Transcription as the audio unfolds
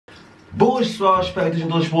Boas pessoal, espero que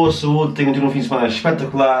estejam todos boa saúde, tenham tido um fim de semana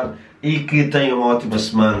espetacular e que tenham uma ótima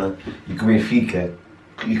semana e que o Benfica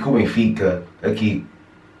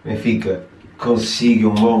consiga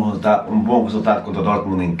um bom resultado contra o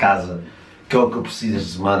Dortmund em casa, que é o que eu preciso esta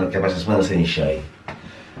semana, que é para esta semana serem cheio.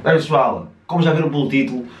 Bem pessoal, como já viram pelo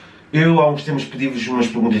título, eu há uns tempos pedi-vos umas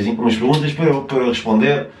perguntas para eu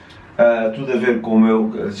responder, tudo a ver com o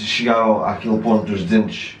meu chegar àquele ponto dos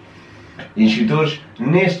 200 inscritores.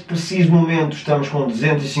 Neste preciso momento estamos com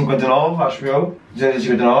 259, acho eu,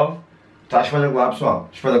 259. Está espetacular pessoal,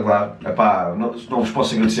 espetacular. Epá, não vos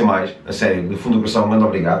posso agradecer mais, a sério, do fundo do coração, muito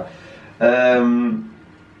obrigado.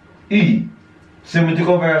 E, sem muita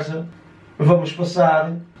conversa, vamos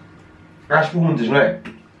passar às perguntas, não é?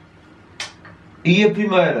 E a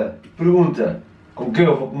primeira pergunta com que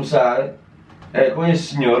eu vou começar é com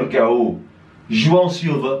este senhor, que é o João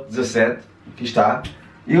Silva, 17, aqui está.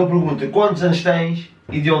 E ele pergunta: quantos anos tens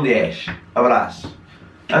e de onde és? Abraço.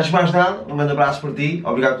 Antes de mais nada, um grande abraço para ti,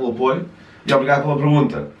 obrigado pelo apoio e obrigado pela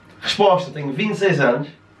pergunta. Resposta: tenho 26 anos,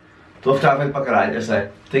 estou a ficar velho para caralho, eu sei.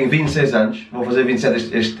 Tenho 26 anos, vou fazer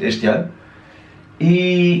 27 este ano.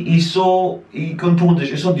 E quando perguntas,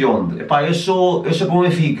 eu sou de onde? Epá, eu sou como o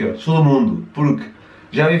Benfica, sou do mundo, porque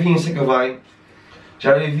já vivi em Facam,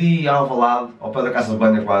 já vivi em Alvalade, ao pé da casa de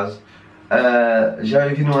banho quase, já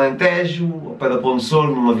vivi no Alentejo, ao pé da Ponte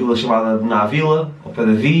Soro, numa vila chamada de Navila, ao pé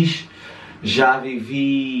da Viz, já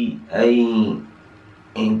vivi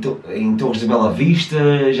em Torres de Bela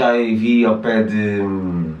Vista, já vivi ao pé de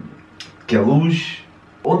Queluz.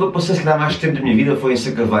 Onde eu passei se calhar mais tempo da minha vida foi em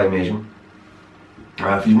Facam mesmo.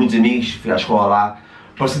 Fiz muitos amigos, fui à escola lá.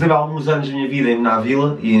 Passei também alguns anos da minha vida na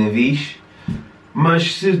Vila e em Viz.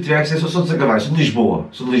 Mas se tiver que ser, sou de Facam, sou de Lisboa.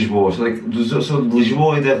 Sou de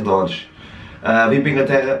Lisboa e de arredores. Vim para a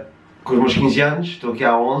Inglaterra com os meus 15 anos, estou aqui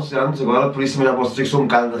há 11 anos agora, por isso também já posso dizer que sou um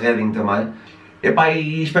bocado de Reading também. Epá,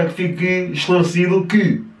 e espero que fique esclarecido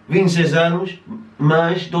que 26 anos,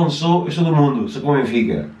 mas de onde sou, eu sou do mundo, sou como o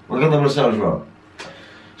Benfica. Um grande abraço, João.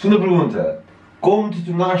 Segunda pergunta: como te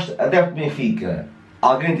tornaste adepto de Benfica?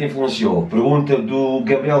 Alguém te influenciou? Pergunta do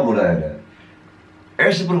Gabriel Moreira.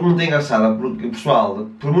 Esta pergunta é engraçada porque, pessoal,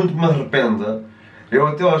 por muito que me arrependa, eu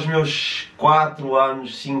até aos meus 4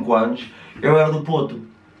 anos, 5 anos, eu era do Porto.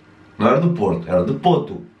 Não era do Porto, era do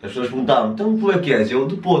Porto. As pessoas perguntavam: então tu é que és? Eu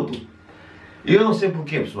do Porto. E eu não sei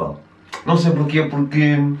porquê, pessoal. Não sei porquê,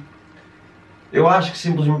 porque eu acho que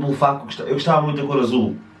simplesmente pelo facto que eu gostava muito da cor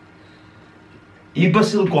azul. E para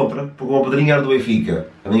ser contra, porque o meu padrinho era do Benfica,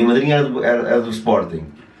 a minha madrinha era do Portem.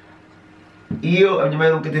 E a minha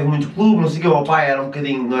mãe nunca teve muito clube, não sei o que, o meu pai era um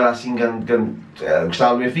bocadinho, não era assim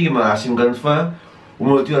gostava do Benfica, mas era assim um grande fã. O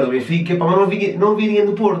meu tio era do Benfica, pá, mas não vi ninguém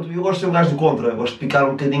do Porto. Eu gosto de ser um gajo do contra, gosto de picar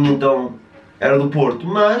um bocadinho, então era do Porto.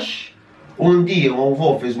 Mas um dia o meu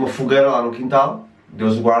avô fez uma fogueira lá no quintal,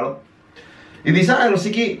 Deus o guarda, e disse: não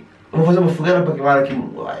sei o quê, vou fazer uma fogueira para queimar aqui.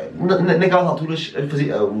 Naquelas alturas,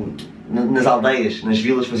 nas aldeias, nas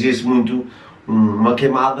vilas, fazia-se muito uma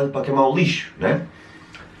queimada para queimar o lixo, né?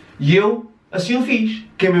 E eu assim o fiz,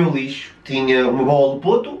 queimei o lixo, tinha uma bola do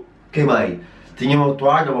Porto, queimei, tinha uma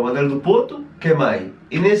toalha, uma bandeira do Porto, queimei,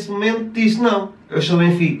 e nesse momento disse: não, eu sou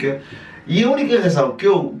Benfica. E a única razão que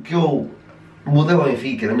eu mudei o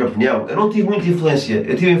Benfica, na minha opinião, eu não tive muita influência,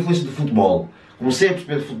 eu tive a influência do futebol. Comecei a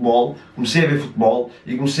perceber de futebol, comecei a ver futebol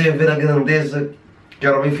e comecei a ver a grandeza que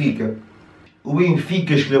era o Benfica. O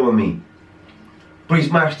Benfica escolheu a mim. Por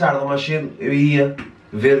isso, mais tarde ou mais cedo, eu ia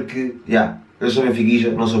ver que, eu sou benfiquista,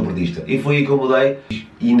 não sou portista. E foi aí que eu mudei.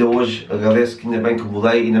 E ainda hoje agradeço que ainda bem que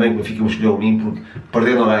mudei, ainda bem que o Benfica me escolheu a mim, porque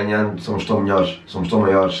perdendo ou ganhando, somos tão melhores, somos tão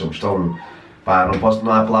maiores, somos tão... Pá,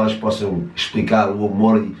 não há palavras que possam explicar o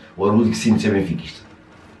amor e o orgulho que sinto de ser benfiquista.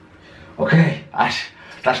 Ok? Acho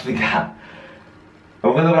que está explicado.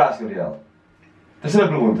 Um grande abraço, Gabriel. Terceira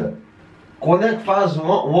pergunta: quando é que fazes um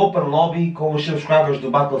open lobby com os subscribers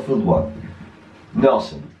do Battlefield 1?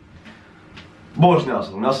 Nelson. Boas,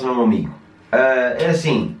 Nelson. Nelson é um amigo. É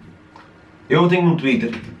assim, eu tenho um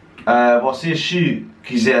Twitter. Vocês, se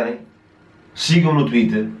quiserem, sigam no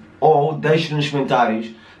Twitter ou deixem nos comentários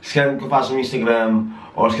se querem que eu faça um Instagram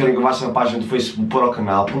ou se querem que eu faça uma página do Facebook para o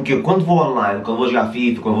canal, porque eu, quando vou online, quando vou jogar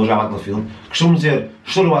FIFA, quando vou jogar Battlefield, costumo dizer: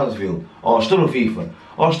 estou no Battlefield, ou estou no FIFA,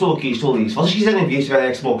 ou estou aqui, estou ali. Se vocês quiserem vir, se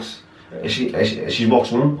tiverem Xbox,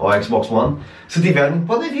 Xbox One ou Xbox One, se tiverem,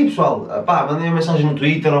 podem vir, pessoal. Mandem uma mensagem no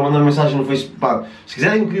Twitter ou mandem uma mensagem no Facebook. Se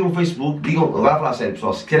quiserem que eu crie um Facebook, digam, agora a falar sério,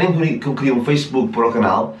 pessoal, se querem que eu crie um Facebook para o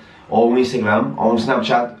canal, ou um Instagram, ou um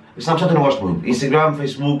Snapchat, eu não gosto muito. Instagram,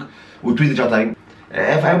 Facebook, o Twitter já tenho.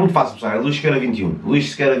 É muito fácil, pessoal. É Luís Sequeira 21.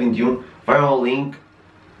 Luís Sequeira 21. Vai ao link,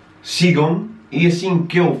 sigam-me e assim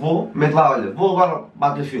que eu vou, meto lá, olha, vou agora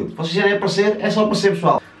Battlefield. Se vocês querem aparecer, é só aparecer,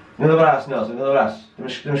 pessoal. Um grande abraço, Nelson, um grande abraço.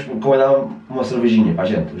 Temos que combinar uma cervejinha para a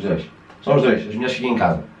gente, os dois. Só os dois, as mulheres ficam em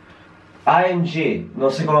casa. AMG, não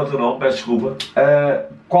sei qual é o teu nome, peço desculpa.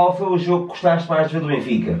 Qual foi o jogo que gostaste mais de ver do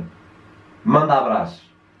Benfica? Manda abraço.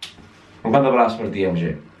 Um grande abraço para ti,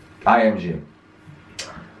 AMG.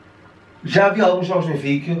 Já vi alguns jogos do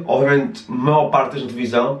Benfica, obviamente a maior parte das na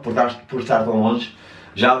televisão, por estar tão longe.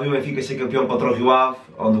 Já vi o Benfica ser campeão contra o Rio Ave,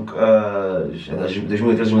 onde,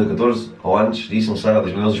 2013, 2014, ou antes disso, não sei,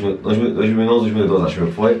 2011, 2012 acho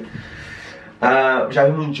que foi. Já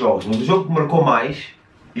vi muitos jogos, mas o jogo que marcou mais,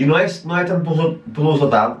 e não é tanto pelo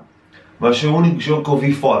resultado, mas foi o único jogo que eu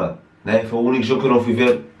vi fora, né? Foi o único jogo que eu não fui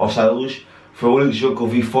ver ao Estádio da Luz, foi o único jogo que eu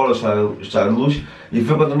vi fora do Estádio da Luz, e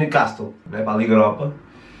foi contra o Newcastle, né? Para a Liga Europa.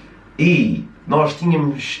 E nós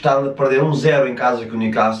tínhamos estado a perder 1-0 em casa com o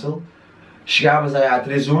Newcastle, chegámos a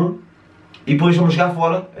 3-1 e depois fomos jogar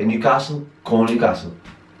fora, em Newcastle, com o Newcastle.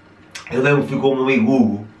 Eu lembro que fui com o meu amigo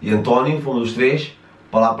Hugo e António, fomos os três,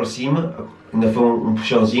 para lá para cima, ainda foi um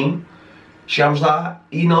puxãozinho. Chegámos lá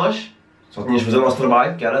e nós só tínhamos de fazer o nosso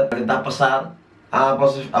trabalho, que era tentar passar à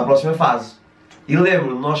próxima fase. E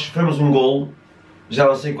lembro, nós sofremos um golo, já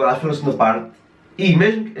não sei qual, acho que foi na segunda parte, e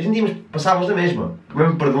mesmo que a gente passávamos da mesma,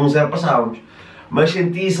 mesmo para 1-0 passávamos, mas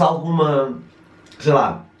senti-se alguma, sei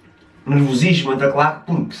lá, nervosismo entre a claque,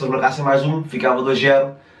 porque se eles marcassem mais um, ficava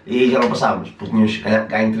 2-0 e aí já não passávamos, porque tínhamos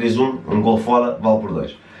ganho 3-1, um gol fora, vale por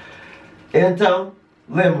 2. Então,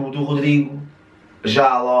 lembro-me do Rodrigo,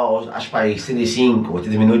 já lá, acho que aí 75 ou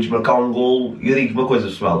 80 minutos, marcar um golo, e eu digo uma coisa,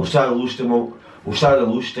 pessoal, o Estádio da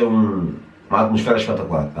Luz tem uma atmosfera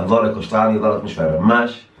espetacular, adoro aquele estádio, adoro a atmosfera,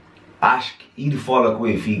 mas acho que ir fora com o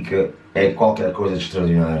Benfica é qualquer coisa de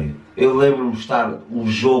extraordinário. Eu lembro-me de estar o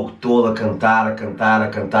jogo todo a cantar,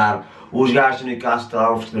 os gajos do Newcastle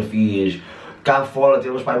tiraram fotografias, cá fora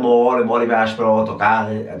temos para uma hora e meia para o autocarro,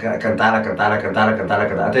 a cantar,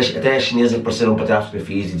 até as chinesas apareceram para tirar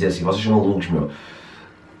fotografias e dizer assim, vocês são malucos, meu.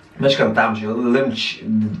 Mas cantámos, eu lembro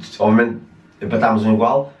obviamente empatámos um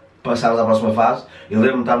igual, passámos à próxima fase. Eu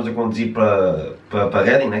lembro-me de estarmos a conduzir para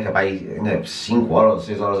Reading, né, que é para aí 5 horas ou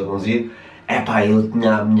 6 horas a conduzir. Eu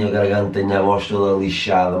tinha a minha garganta, tinha a voz toda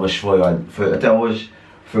lixada, mas olha, até hoje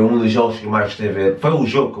foi um dos jogos que eu mais gostei de ver. Foi o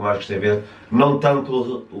jogo que eu mais gostei de ver, não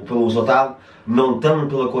tanto pelo resultado, não tanto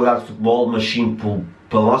pela qualidade de futebol, mas sim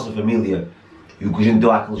pela nossa família e o que a gente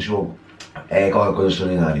deu àquele jogo. É qualquer coisa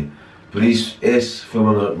extraordinária. Por isso, esse foi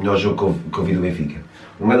o melhor jogo que eu vi do Benfica.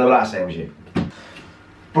 Um grande abraço, MG.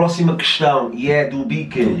 Próxima questão, e é do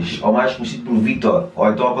Bicas, ou mais conhecido por Vitor, ou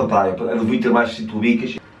então ao contrário, é do Vitor mais conhecido por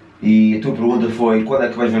Bicas, e a tua pergunta foi, quando é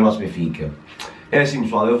que vais ver o nosso Benfica? É assim,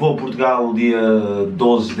 pessoal, eu vou a Portugal no dia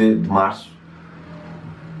 12 de março,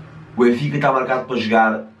 o Benfica está marcado para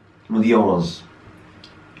jogar no dia 11.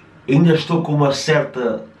 Ainda estou com uma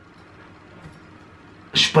certa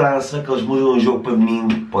esperança que eles mudem o jogo para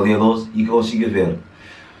domingo, para o dia 12, e que eu consiga ver.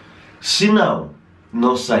 Se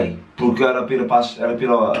não sei, porque era para ir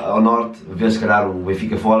ao norte, ver se calhar o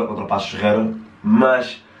Benfica fora contra o Passos Ferreira,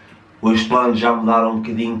 mas os planos já mudaram um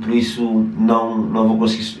bocadinho, por isso não vou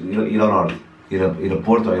conseguir ir ao norte, ir a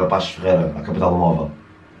Porto ou ir a Passos Ferreira, a capital do móvel.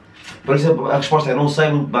 Por exemplo, a resposta é não sei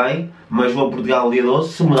muito bem, mas vou a Portugal no dia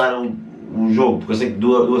 12, se mudaram o jogo, porque eu sei que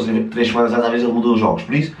 2 ou 3 semanas às vezes ele mudou os jogos,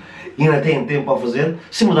 por isso ainda têm tempo para fazer.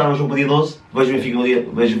 Se mudaram o jogo para o dia 12, vejo o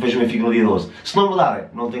Benfica no dia 12. Se não mudarem,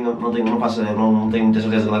 não tenho muita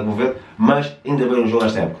certeza quando é que vou ver, mas ainda vejo um jogo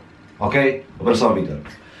esta época. Ok? Abraço ao Vitor.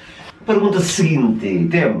 Pergunta seguinte,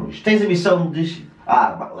 tens a missão de...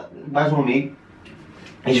 mais um amigo,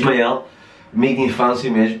 Ismael, amigo de infância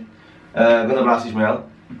mesmo, grande abraço Ismael,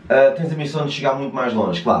 tens a missão de chegar muito mais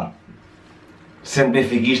longe, claro, sendo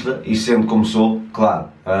benfiquista e sendo como sou, claro,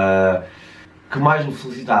 que mais me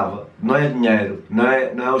felicitava, não é dinheiro, não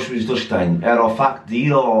é os seguidores que tenho, era o facto de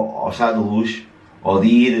ir ao Estádio da Luz, ou de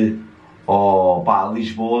ir a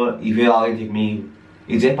Lisboa e ver alguém ter comigo,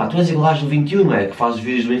 e dizer, tu és igual do 21, não é? Que faz os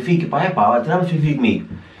vídeos do Benfica, tiramos o Benfica comigo.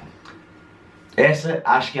 Essa,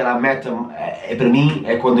 acho que era a meta, para mim,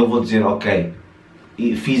 é quando eu vou dizer, ok,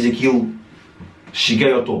 fiz aquilo,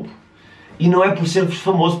 cheguei ao topo. E não é por ser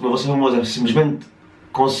famoso, porque não vou ser famoso, é simplesmente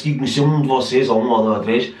conseguir conhecer um de vocês, ou um ou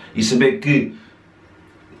três, e saber que,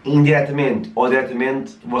 indiretamente ou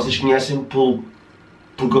diretamente, vocês conhecem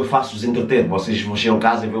porque eu faço-vos entreter. Vocês chegam a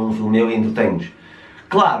casa e veem um filme meu e entretenho-vos.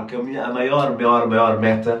 Claro que a maior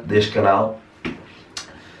meta deste canal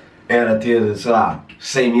era ter, sei lá,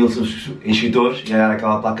 100 mil inscritores, e era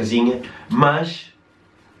aquela placazinha, mas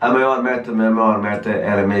a maior meta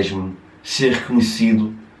era mesmo ser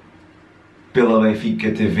reconhecido pela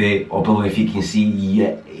Benfica TV ou pelo Benfica em si,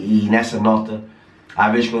 e nessa nota, há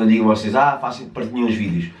vezes quando eu digo a vocês, partilhem os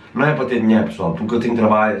vídeos, não é para ter dinheiro, pessoal, porque eu tenho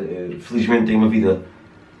trabalho, felizmente tenho uma vida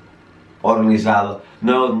organizada,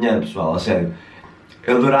 não é o dinheiro, pessoal, a sério.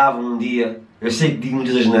 Eu adorava um dia, eu sei que digo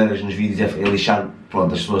muitas asneiras nos vídeos, é lixar,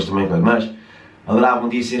 pronto, as pessoas também, mas adorava um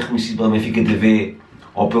dia ser reconhecido pela Benfica TV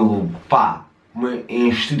ou pelo, uma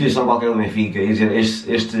instituição qualquer da Benfica, e dizer,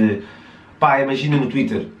 imagina no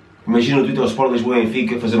Twitter o Sport Lisboa e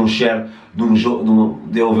Benfica fazer um share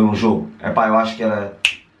de eu ver um jogo. Eu acho que era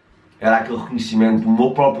aquele reconhecimento do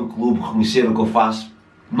meu próprio clube, reconhecer o que eu faço,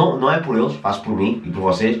 não é por eles, faço por mim e por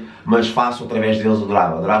vocês, mas faço através deles,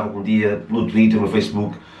 adorava que um dia no Twitter, no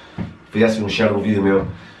Facebook, fizessem um share de um vídeo meu,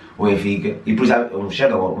 o Benfica, e depois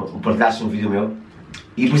partilhassem um vídeo meu.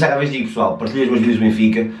 E por isso cada vez digo, pessoal, partilhem os meus vídeos do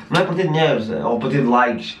Benfica, não é para ter dinheiro ou para ter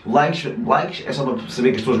likes. Likes é só para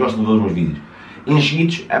saber que as pessoas gostam de ver os meus vídeos.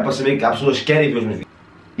 Inscritos é para saber que há pessoas que querem ver os meus vídeos.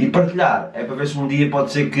 E partilhar é para ver se um dia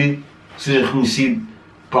pode ser que seja reconhecido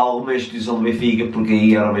por alguma instituição do Benfica, porque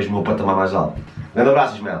aí era mesmo o meu patamar mais alto. Grande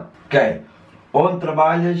abraço, Ismael. Ok. Onde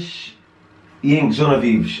trabalhas e em que zona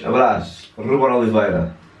vives? Abraço. Ruben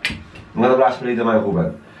Oliveira. Um grande abraço para aí também,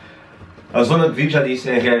 Ruben. A zona que vivo, já disse,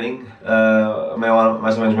 é em Reading,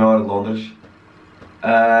 mais ou menos meia hora de Londres.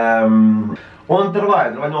 Onde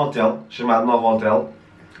trabalho? Trabalho num hotel, chamado Novo Hotel.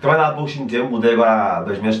 Trabalho há pouquinho tempo, mudei agora há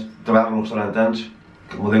 2 meses, trabalhava num restaurante antes,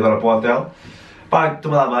 mudei agora para o hotel.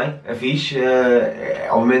 Estou-me a dar bem, é fixe,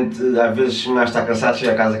 obviamente às vezes um gajo está cansado,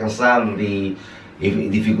 chega a casa cansado e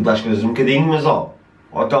dificulta as coisas um bocadinho, mas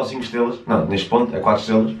hotel 5 estrelas, não, neste ponto é 4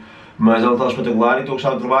 estrelas, mas é um hotel espetacular e estou a gostar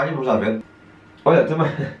do trabalho, vamos lá ver. Olha,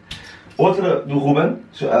 também, outra do Ruben,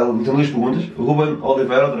 tem 2 perguntas, Ruben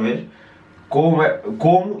Oliveira outra vez, como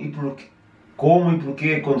e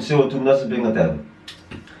porquê aconteceu a tua mudança para a Inglaterra?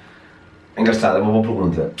 É engraçado, é uma boa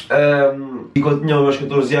pergunta. E quando tinha os meus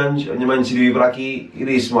 14 anos, a minha mãe decidiu ir para aqui e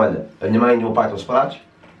disse-me, olha, a minha mãe e o meu pai estão separados,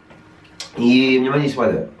 e a minha mãe disse,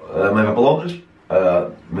 olha, a mãe vai para Londres,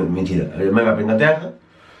 mentira, a mãe vai para a Inglaterra,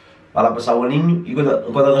 vai lá passar o aninho e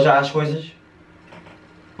quando arranjar as coisas,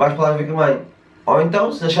 vais para lá ver com a mãe. Ou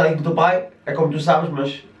então, se acharem que o teu pai, é como tu sabes,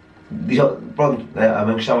 mas pronto, a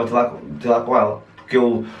mãe gostava de ter lá com ela, porque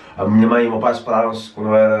a minha mãe e o meu pai separaram-se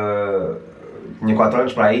quando eu tinha 4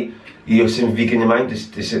 anos para aí, e eu sempre vi com a minha mãe,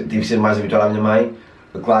 tive que ser mais habituado à minha mãe.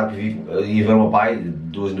 Claro que ia ver o meu pai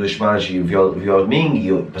 2 semanas e via ao domingo e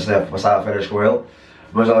eu passava férias com ele,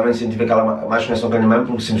 mas obviamente sempre tive aquela mais conexão com a minha mãe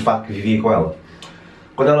porque sempre de facto que vivia com ela.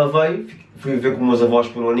 Quando ela veio, fui viver com meus avós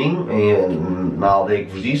por um aninho, na aldeia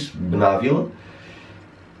que vos disse, na vila,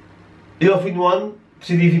 e ao fim do ano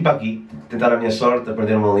decidi vir para aqui, tentar a minha sorte,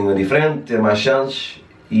 aprender uma língua diferente, ter mais chances,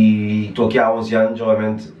 e estou aqui há 11 anos,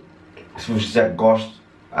 obviamente, se vos disser que gosto,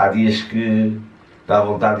 há dias que dá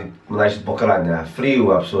vontade de mandar isto para o caralho, há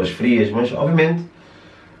frio, há pessoas frias, mas obviamente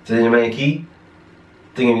tenho a minha mãe aqui,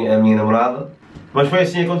 tenho a minha namorada, mas foi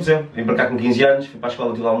assim que aconteceu. Vim para cá com 15 anos, fui para a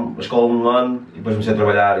escola, tive lá a escola 1 ano e depois comecei a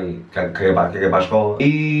trabalhar e caguei para a escola.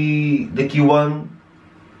 E daqui o ano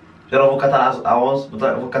já não vou catar a 11,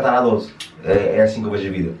 vou catar a 12. É assim que eu vejo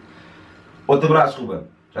a vida. Outro abraço, Ruben.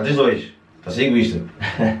 Já tens 2. Está a ser egoísta.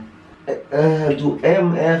 Do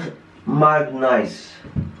MR Magnais.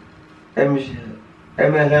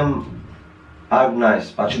 MRM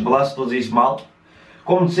Magnais. Pá, desculpa lá se estou a dizer isso mal.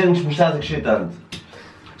 Como te sentes por estás a crescer tanto?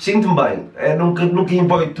 Sinto-me bem. Nunca vim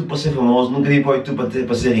para o YouTube para ser famoso, nunca vim para o YouTube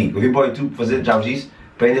para ser rico. Eu vim para o YouTube para fazer, já vos disse,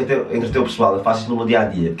 para entreter o pessoal. Eu faço isso no meu dia a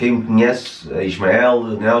dia. Quem me conhece, Ismael,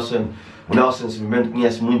 Nelson. O Nelson simplesmente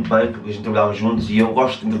conhece muito bem porque a gente trabalhava juntos e eu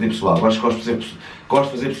gosto de entreter o pessoal. Gosto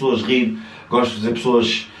de fazer pessoas rir, gosto de fazer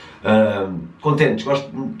pessoas contentes.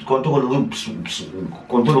 Quando estou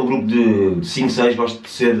num grupo de 5, 6, gosto de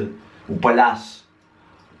ser o palhaço.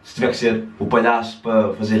 Se tiver que ser o palhaço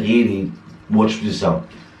para fazer rir e boa disposição.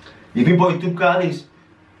 E vim para o YouTube por causa disso.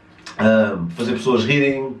 Fazer pessoas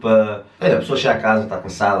rirem, para... a pessoa chega a casa, está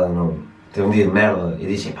cansada, teve um dia de merda e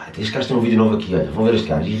disse, pá, este gajo tem um vídeo novo aqui, olha, vou ver este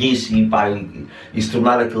gajo. E ri-se e se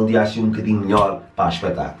tornar aquele dia assim um bocadinho melhor, pá,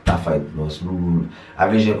 espetáculo, está feito. Às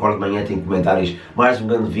vezes acordo de manhã, tenho comentários, mais um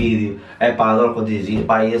grande vídeo, pá, adoro quando diz isso,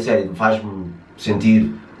 pá, e a sério, faz-me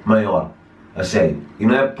sentir maior, a sério. E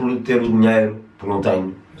não é por ter o dinheiro, porque não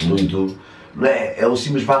tenho, no YouTube, não é o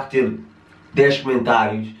simples facto de ter 10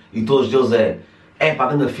 comentários e todos eles pá,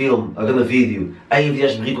 grande filme, grande vídeo, aí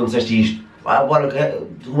vieste-me rir quando disseste isto, bora,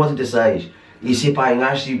 rumo a 36. E se pá,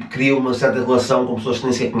 e cria uma certa relação com pessoas que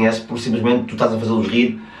nem sequer conhecem, porque simplesmente tu estás a fazê-los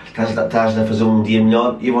rir, estás a fazer um dia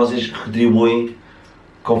melhor e vocês retribuem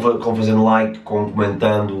com fazendo like, com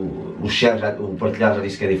comentando, o share, o partilhar já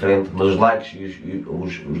disse que é diferente, mas os likes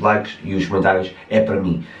os likes e os comentários é para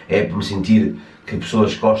mim, é para me sentir que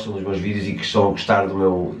pessoas gostam dos meus vídeos e que estão a gostar do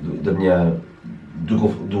que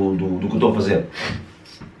eu estou a fazer.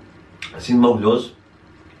 Sinto-me orgulhoso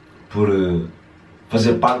por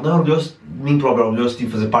fazer parte, não orgulhoso de mim próprio, orgulhoso de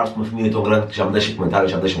fazer parte de uma família tão grande que já me deixa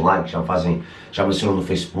comentários, já me deixam likes, já me adicionam no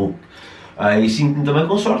Facebook. E sinto-me também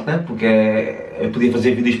com sorte, né? Porque eu podia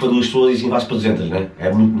fazer vídeos para 2 pessoas e assim faço para 200, né?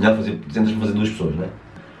 É muito melhor fazer 200 que fazer 2 pessoas, né?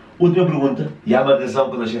 Última pergunta, e há uma razão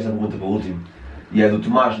que eu deixei essa pergunta para o último, e é do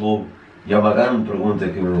Tomás Lobo, e é uma grande pergunta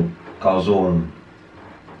que me causou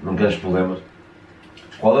grandes problemas.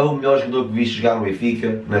 Qual é o melhor jogador que viste jogar no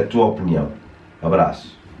Musica, na tua opinião?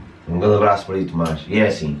 Abraço. Um grande abraço para ti, Tomás. E é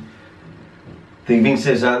assim, tenho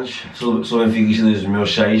 26 anos, sou benfiquista desde os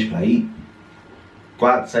meus 6, para aí,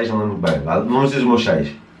 4, 6, não lembro bem, vamos dizer os meus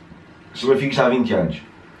 6. Sou benfiquista há 20 anos.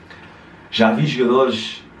 Já vi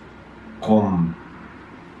jogadores como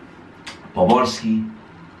Poborski,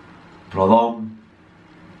 Prodom,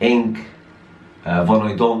 Enk,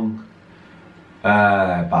 Vonoidong,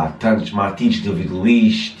 tantos Martins, David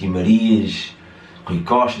Luiz, Ti Marias, Rui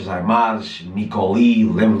Costas, Aimares, Micoli,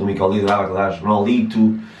 lembro do Micoli,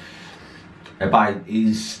 Nolito.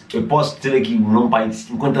 Eu posso ter aqui um nome de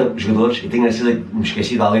 50 jogadores e tenho a certeza que me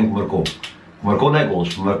esqueci de alguém que marcou. Que marcou não é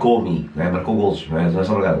golos, que marcou a mim, não é? Marcou golos, não é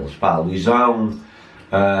só marcar golos. Luizão,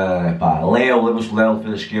 Léo, lembra-se do Léo,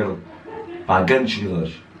 defesa esquerda. Grandes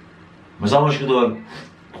jogadores. Mas há um jogador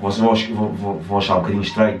que vocês vão achar um bocadinho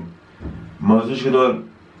estranho, mas o jogador,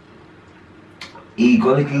 e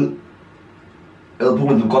quando é que ele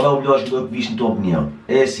pergunta qual é o melhor jogador que viste na tua opinião?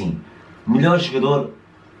 É assim, o melhor jogador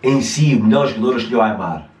em si, o melhor jogador escolheu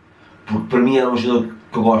Aimar, porque para mim era um jogador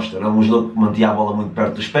que eu gosto, era um jogador que mantinha a bola muito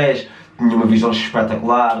perto dos pés, tinha uma visão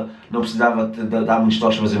espetacular, não precisava de dar muitos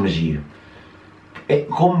toques para fazer magia.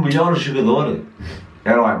 Como melhor jogador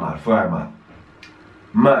era o Aimar, foi o Aimar.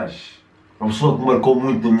 Mas uma pessoa que marcou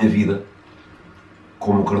muito na minha vida,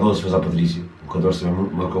 como o Cardoso fez ao Patrício, o Cardoso também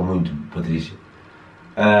marcou muito o Patrício,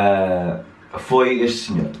 foi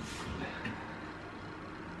este senhor.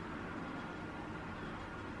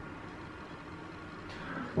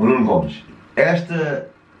 O Nuno Gomes. Esta,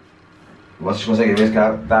 vocês conseguem ver que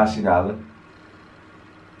está assinada.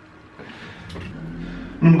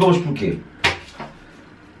 Nuno Gomes porquê?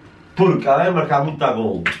 Porque além de marcar muito a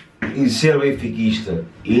golo e ser benfiquista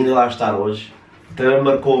e ainda lá estar hoje, também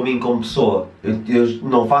marcou a mim como pessoa. Eu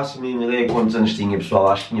não faço a mínima ideia quantos anos tinha, pessoal,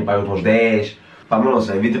 acho que tinha para os meus 10, mas não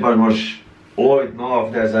sei, devia ter para os meus 8,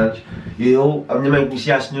 9, 10 anos. E a minha mãe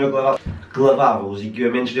conhecia a senhora que lavava os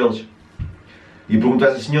equipamentos deles. E perguntou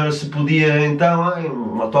a essa senhora se podia então,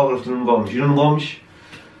 um autógrafo de Nuno Gomes. E Nuno Gomes,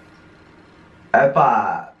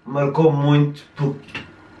 marcou-me muito porque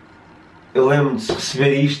eu lembro-me de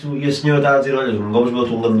receber isto e a senhora estava a dizer, olha, Nuno Gomes me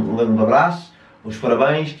deu-te um grande abraço, uns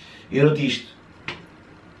parabéns, e eu dou-te isto.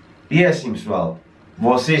 E é assim, pessoal,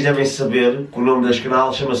 vocês devem saber que o nome deste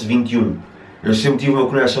canal chama-se 21. Eu sempre tive uma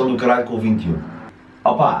conexão do caralho com o 21.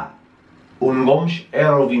 O Nuno Gomes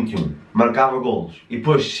era o 21, marcava golos, e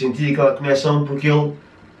depois senti aquela conexão porque ele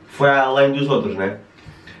foi além dos outros, né?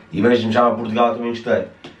 E mesmo já a Portugal também gostei.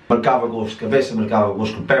 Marcava golos de cabeça, marcava golos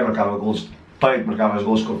com o pé, marcava golos de peito, marcava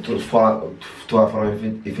golos de toda a forma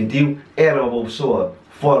efetivo, era uma boa pessoa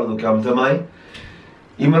fora do campo também,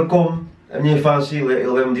 e marcou-me a minha infância.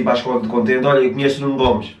 Eu lembro-me de ir para a escola de contente, olha, eu conheço o Nuno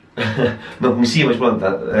Gomes. Não conhecia, mas pronto,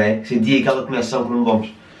 senti aquela conexão com o Nuno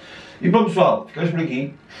Gomes. E pronto, pessoal, ficamos por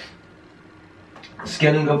aqui. Se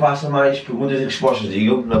querem que eu faça mais perguntas e respostas,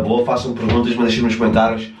 digam, na boa, façam perguntas, mas deixem nos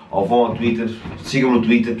comentários, ou vão ao Twitter, sigam no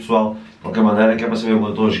Twitter, pessoal, de qualquer maneira, que é para saber como eu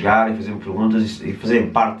estou a jogar e fazerem perguntas e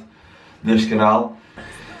fazerem parte deste canal.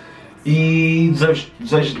 E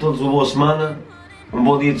desejo a todos uma boa semana, um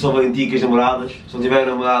bom dia de São Valentim com as namoradas. Se não tiverem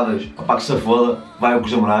namoradas, que se foda, vai com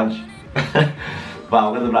os namorados.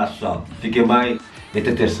 Um grande abraço, pessoal, fiquem bem e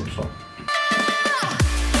até terça, pessoal.